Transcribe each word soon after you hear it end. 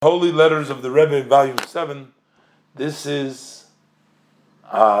Holy Letters of the Rebbe, Volume 7. This is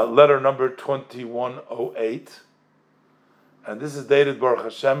letter number 2108. And this is dated Baruch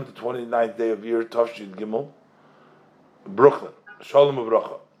Hashem, the 29th day of year, Tavshin Gimel, Brooklyn. Shalom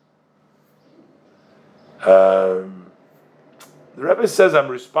Uvracha. The Rebbe says, I'm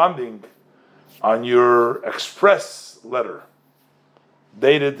responding on your express letter,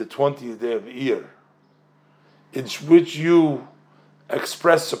 dated the 20th day of year, in which you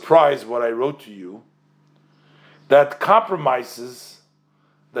express surprise what I wrote to you, that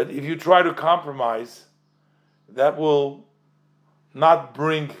if you try to compromise, that will not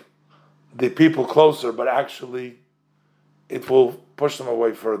bring the people closer, but actually it will push them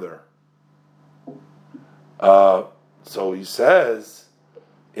away further. So he says,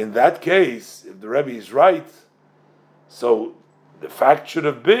 in that case, if the Rebbe is right, so the fact should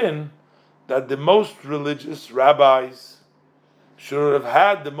have been that the most religious rabbis should have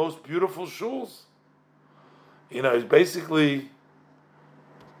had the most beautiful shuls. He's basically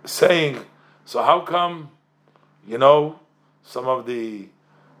saying, so how come, some of the,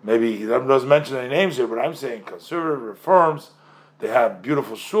 maybe he doesn't mention any names here, but I'm saying conservative reforms, they have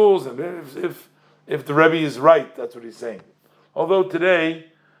beautiful shuls, and if the Rebbe is right, that's what he's saying. Although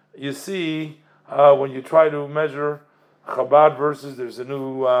today, you see, when you try to measure Chabad versus, there's a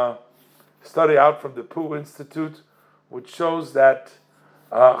new study out from the Pew Institute, which shows that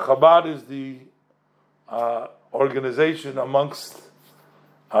Chabad is the organization amongst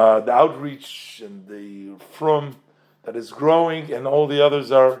the outreach and the frum that is growing, and all the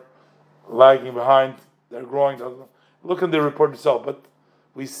others are lagging behind. They're growing. Look in the report itself. But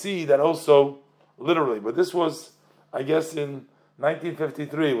we see that also literally. But this was, I guess, in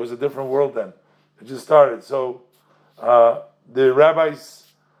 1953. It was a different world then. It just started. So the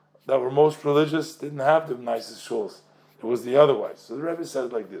rabbis that were most religious didn't have the nicest shuls. It was the other way. So the Rebbe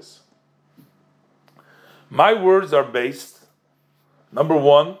said like this: my words are based, number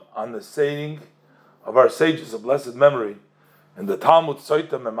one, on the saying of our sages of blessed memory in the Talmud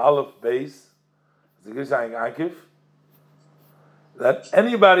Soita Mem Aleph Beis, that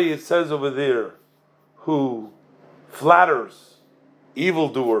anybody, it says over there, who flatters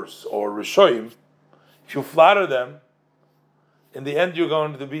evildoers or Rishoyim, if you flatter them, in the end you're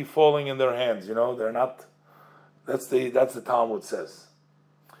going to be falling in their hands. They're not. That's the Talmud says.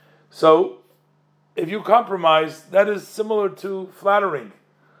 So, if you compromise, that is similar to flattering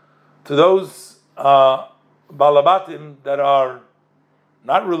to those balabatim that are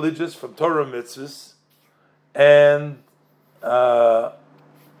not religious from Torah mitzvahs, and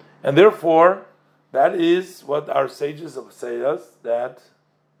therefore that is what our sages have said us, that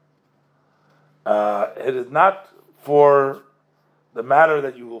it is not for the matter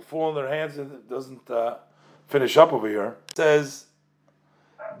that you will fall in their hands. It doesn't finish up over here. It says,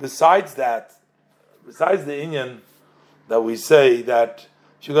 besides the inyan that we say that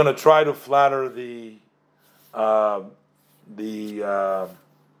if you're going to try to flatter the balabatim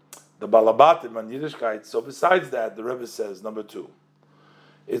and Yidishkeit, so besides that, the Rebbe says, number two,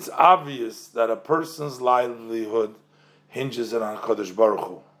 it's obvious that a person's livelihood hinges on HaKadosh Baruch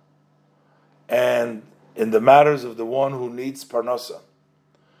Hu, and in the matters of the one who needs parnasa.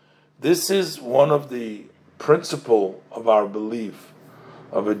 This is one of the principle of our belief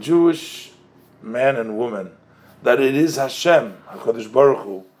of a Jewish man and woman, that it is Hashem, HaKadosh Baruch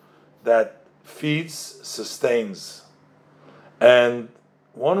Hu, that feeds, sustains. And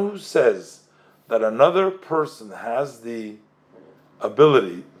one who says that another person has the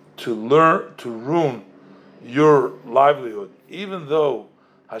ability to ruin your livelihood, even though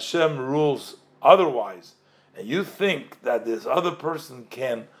Hashem rules otherwise, and you think that this other person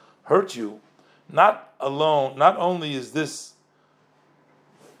can hurt you, not only is this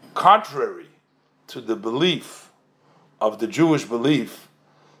contrary to the belief of the Jewish belief,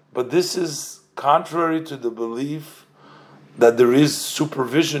 but this is contrary to the belief that there is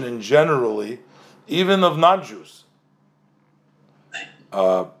supervision in generally, even of non-Jews.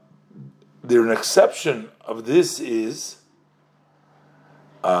 An exception of this is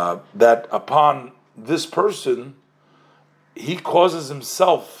that upon this person, he causes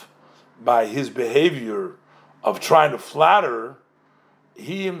himself, by his behavior of trying to flatter,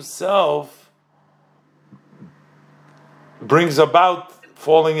 he himself brings about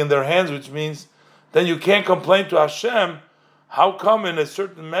falling in their hands, which means then you can't complain to Hashem. How come in a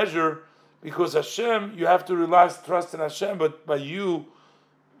certain measure? Because Hashem, you have to trust in Hashem, but by you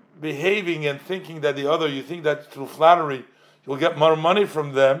behaving and thinking that you think that through flattery you'll get more money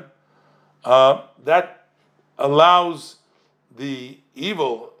from them, that allows the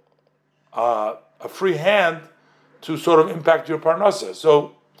evil a free hand to sort of impact your parnasa.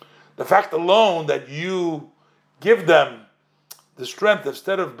 So the fact alone that you give them the strength,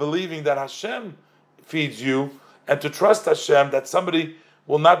 instead of believing that Hashem feeds you and to trust Hashem that somebody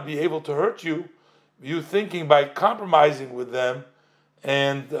will not be able to hurt you, you thinking by compromising with them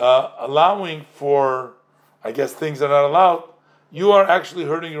and allowing for, I guess, things that are not allowed, you are actually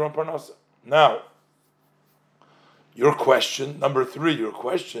hurting your own parnasa. Now, your question, number 3,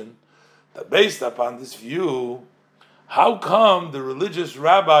 that based upon this view, how come the religious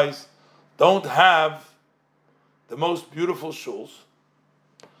rabbis don't have the most beautiful shuls?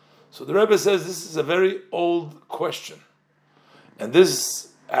 So the Rebbe says this is a very old question. And this,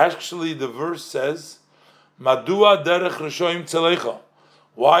 actually, the verse says, Madua derech reshoim tzelecha.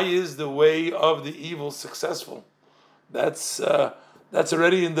 Why is the way of the evil successful? That's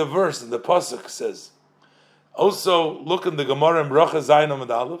already in the verse, and the pasuk says. Also, look in the Gemara in Bracha Zayin Amud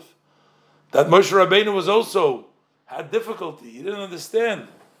Aleph, that Moshe Rabbeinu was also had difficulty. He didn't understand,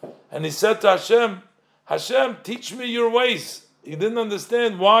 and he said to Hashem, "Hashem, teach me your ways." He didn't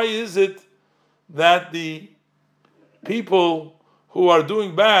understand why is it that the people who are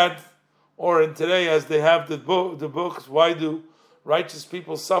doing bad, or in today as they have the books, why do righteous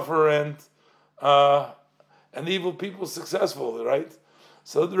people suffer and evil people successful, right?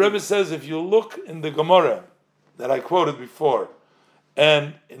 So the Rebbe says, if you look in the Gemara that I quoted before,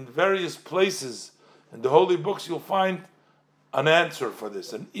 and in various places in the holy books, you'll find an answer for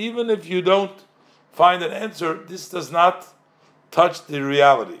this. And even if you don't find an answer, this does not touch the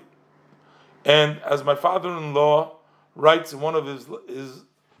reality. And as my father-in-law writes in one of his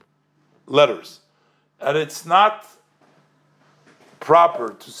letters, that it's not proper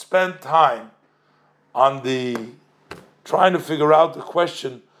to spend time on the trying to figure out the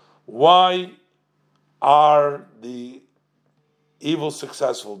question, why are the evil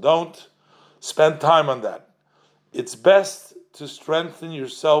successful? Don't spend time on that. It's best to strengthen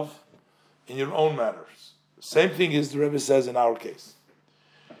yourself in your own matters. Same thing as the Rebbe says in our case.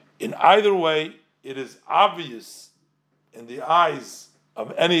 In either way, it is obvious in the eyes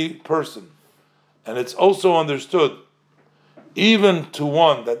of any person, and it's also understood, even to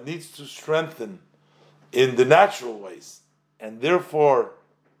one that needs to strengthen in the natural ways, and therefore,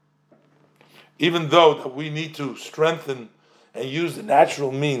 even though that we need to strengthen and use the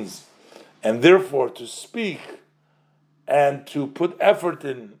natural means, and therefore to speak and to put effort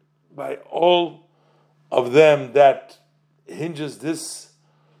in by all of them that hinges this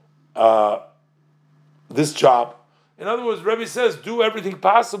job. In other words, Rebbe says, do everything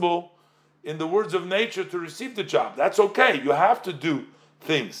possible in the words of nature to receive the job. That's okay. You have to do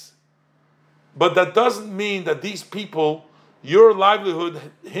things. But that doesn't mean that these people, your livelihood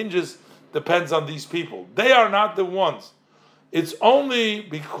depends on these people. They are not the ones. It's only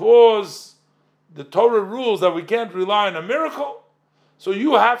because the Torah rules that we can't rely on a miracle. So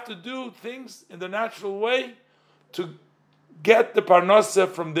you have to do things in the natural way to get the parnasa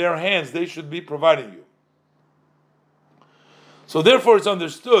from their hands. They should be providing you. So therefore it's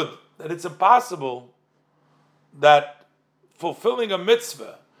understood that it's impossible that fulfilling a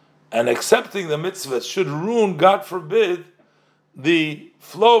mitzvah and accepting the mitzvah should ruin, God forbid, the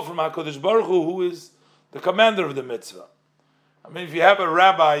flow from HaKadosh Baruch Hu, who is the commander of the mitzvah. I mean, if you have a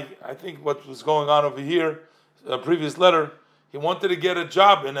rabbi, I think what was going on over here, a previous letter, he wanted to get a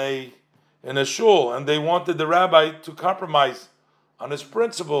job in a shul, and they wanted the rabbi to compromise on his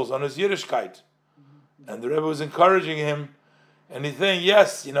principles, on his Yidishkeit. And the Rebbe was encouraging him, and he's saying,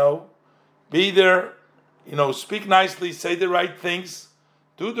 yes, be there, speak nicely, say the right things,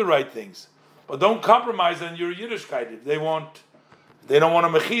 do the right things, but don't compromise on your Yidishkeit. If they don't want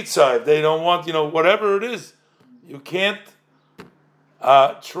a mechitza, if they don't want, whatever it is, you can't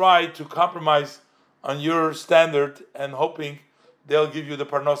try to compromise on your standard and hoping they'll give you the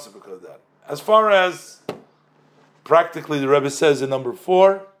parnasa because of that. As far as practically the Rebbe says in number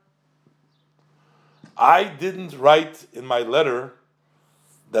 4, I didn't write in my letter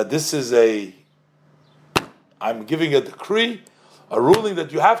that this is I'm giving a decree, a ruling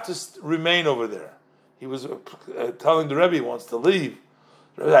that you have to remain over there. He was telling the Rebbe he wants to leave.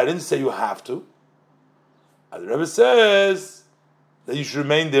 I didn't say you have to. The Rebbe says that you should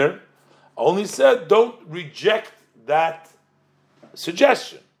remain there. I only said don't reject that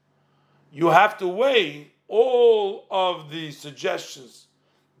suggestion. You have to weigh all of the suggestions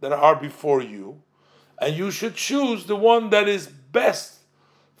that are before you, and you should choose the one that is best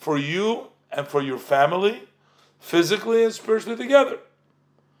for you and for your family, physically and spiritually together.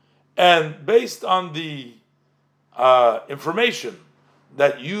 And based on the information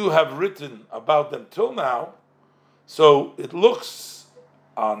that you have written about them till now, so it looks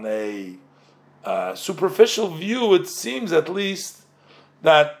on a superficial view, it seems at least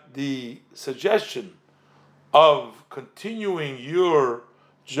that the suggestion of continuing your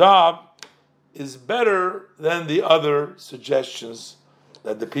job is better than the other suggestions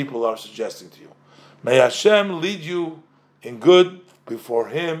that the people are suggesting to you. May Hashem lead you in good before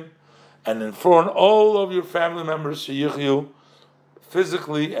Him and in front of all of your family members, sheyichyu,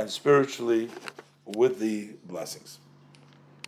 physically and spiritually, with the blessings.